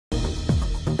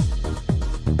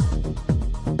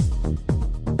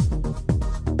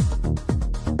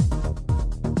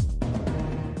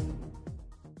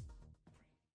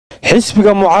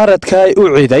xisbiga mucaaradka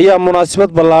Ucid ayaa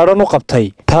munaasabad ballaaran u qabtay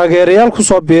taageerayaal ku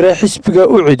soo biiray xisbiga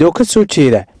Ucid oo ka soo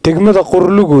jeeda degmada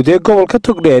Qorlugud ee gobolka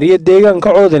Togdheer iyo deegaanka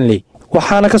Coodanle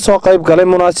waxaana ka soo qayb galay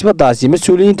munaasabadaasi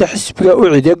mas'uuliyiinta xisbiga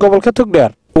Ucid ee gobolka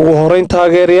Togdheer ugu horeyn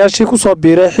taageerayaashii ku soo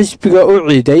biiray xisbiga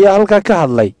Ucid ayaa halka ka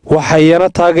hadlay waxayna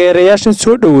taageerayaashan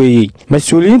soo dhaweeyay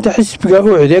mas'uuliyiinta xisbiga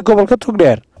Ucid ee gobolka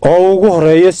Togdheer oo ugu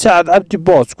horeeyo Sacad Cabdi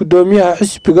Boos gudoomiyaha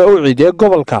xisbiga Ucid ee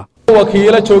gobolka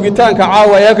wakiila joogitaanka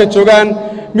caawa ay ka joogan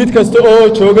mid kasta oo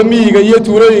jooga miyiga iyo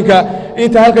tuulooyinka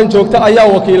inta halkan joogta ayaa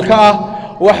wakiil ka ah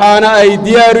waxaana ay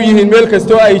diyaar u yihiin meel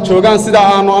kasta oo ay joogan sida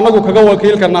aanu anagu kaga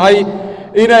wakiilka nahay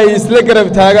inay isla garab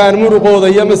taagaan muruqooda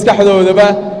iyo maskaxdoodaba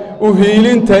u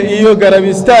hiilinta iyo garab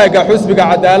istaaga xisbiga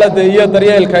cadaaladda iyo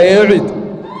daryeelka ee Ucid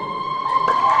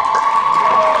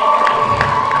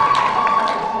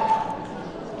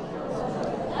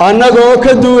annagoo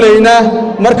ka duulayna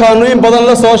markaanu in badan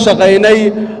la soo shaqaynay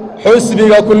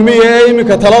xisbiga kulmiye ee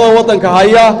imika talada wadanka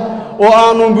haya oo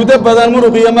aanu muddo badan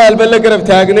muruq iyo maalba la garab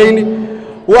taagnayn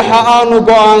waxa aanu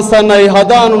go'aansanay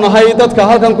hadaanu nahay dadka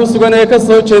halkan ku sugan ee ka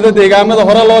soo jeeda deegaamada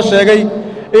hore loo sheegay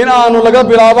in aanu laga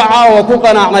bilaabo caawa ku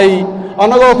qanacnay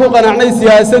annagoo ku qanacnay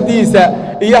siyaasadiisa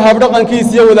iyo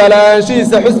habdhaqankiisa iyo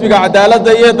wadaalaanshiisa xisbiga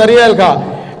cadaaladda iyo daryeelka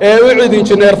ee Ucid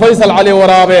injineer Faysal Cali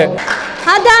Waraabe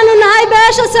haddaanu nahay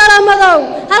beesha salaamadow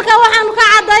halka waxaanu ka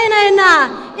cadaynaynaa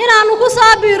inaanu ku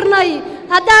soo biirnay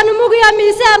haddaanu mugiya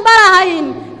miisaan barahayn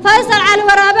Faysal Cali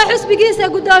Waraabe xisbigiisa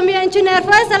gudoomiye injineer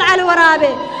Faysal Cali Waraabe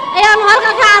ayaanu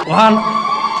halka ka waxaan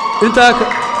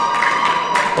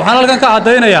halkan ka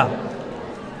cadaynayaa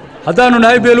haddaanu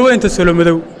nahay beelweynta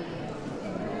salaamadow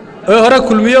ee hore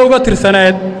kulmiye uga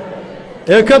tirsaneed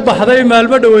ee ka baxday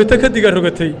maalmo dhaweyta ka diga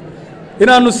rogatay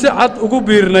inaanu si cad ugu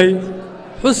biirnay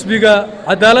xisbiga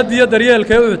cadaaladda iyo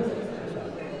daryeelka ee Ucid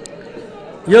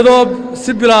iyadoo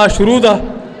si bilaa shuruud ah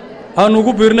aan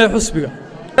ugu biirnay xisbiga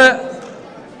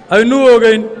aynu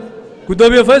ogeyn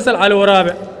gudoomiye Faysal Cali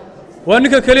Waraabe waa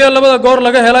ninka kaliya labada goor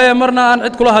laga helay marna aan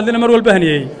cid kula hadlin mar walba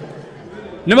haniyay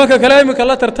nimanka kale imika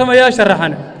la tartamaya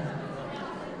sharaxan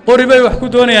qori bay wax ku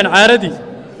doonayaan caaradii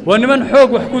waa niman xoog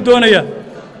wax ku doonaya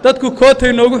dadku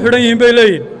kootay noogu xidhan yihiin bay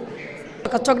leeyihiin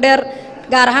ka Togdheer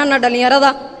gaar ahaan dhalinyarada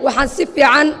waxaan si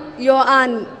fiican iyo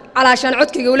aan calaashan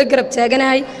codkiga ula garab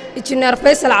taaganahay injineer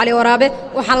Faysal Cali Waraabe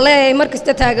waxaan leeyahay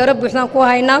markasta taageero buuxdan ku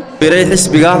haynaa beeray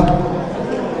xisbiga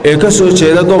ee ka soo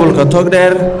jeeda gobolka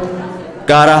Togdheer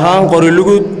gaar ahaan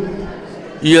Qorlugud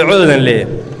iyo Coodanle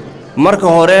marka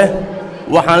hore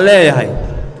waxaan leeyahay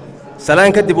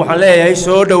salaan kadib waxaan leeyahay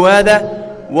soo dhawaada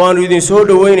waanu idin soo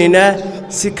dhaweynaynaa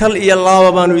si kal iyo laaba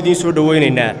baanu idin soo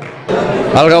dhaweynaynaa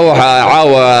halka waxa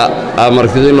caawa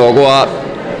markii noogu ah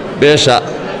beesha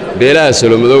beelaha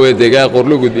salaamadow ee deegaanka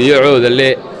Qorlugud iyo Coodanle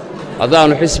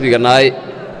hadaanu xisbiga nahay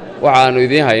waxaanu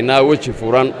idin haynaa waji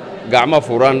furan gacmo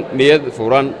furan niyad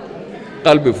furan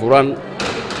qalbi furan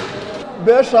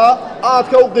beesha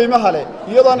aadka u qiimaha leh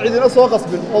iyadoo aan cidina soo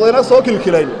qasbin odayna soo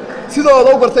kilkilayn sidooda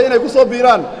u bartay inay ku soo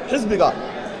biiraan xisbiga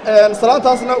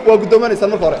salaantaasna waa gudoomanaysan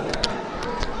marka hore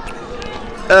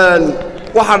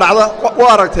waxa dhacda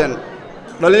waa aragteen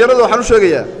dhalinyarada waxaan u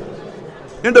sheegayaa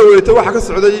in dhaweyto waxa ka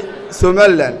socday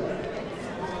Soomaaliland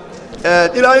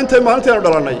ilaa intay maalinteenu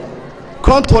dhalanay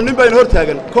konton nin bayna hor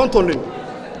taagan konton nin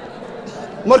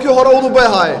markii hore udu bay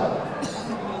ahaayeen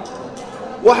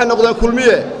waxay noqdeen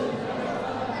kulmiye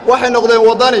waxay noqdeen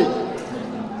wadani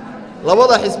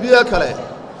labada xisbiye kale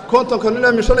kontonka nin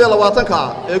ee 25 ka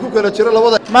ee ku kala jira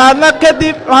labada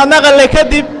mahadnaqale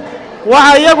kadib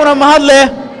waxa iyaguna mahad leh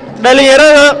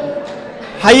dhalinyarada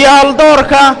hayaal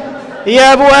doorka iyo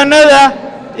abwaanada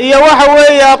iyo waxa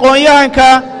weeye aqoon-yahanka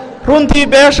runtii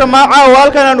beesha caawa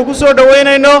halkan aanu ku soo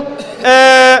dhaweynayno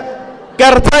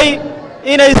gartay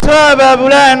inay soo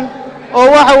abaabulaan oo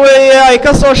waxa weeye ay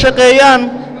ka soo shaqeeyaan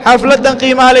xafladan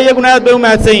qiimaha leh iyaguna aad bay u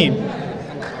mahadsan yihiin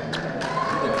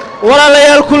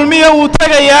walaalayaal kulmiye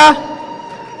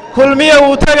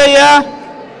wuu tagayaa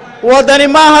wadani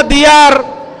maaha diyaar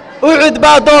Ucid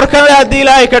baa doorkan leh haddii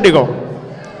Ilaahay ka dhigo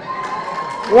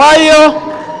waayo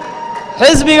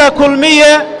xisbiga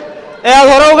kulmiye ee aad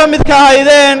hore uga mid ka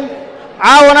haydeen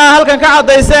caawana halkan ka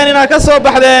cadayseen inaad ka soo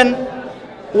baxdeen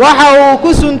waxa uu ku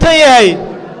suntan yahay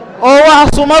oo wax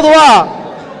sumad ah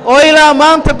oo ilaa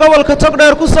maanta gobolka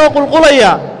Togdheer ku soo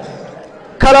qulqulaya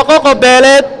kala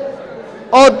qoqobeeleed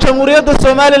oo jamhuuriyadda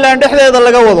Soomaaliland dhexdeeda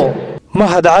laga wado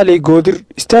Mahad Cali Goodir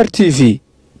Star TV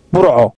Burco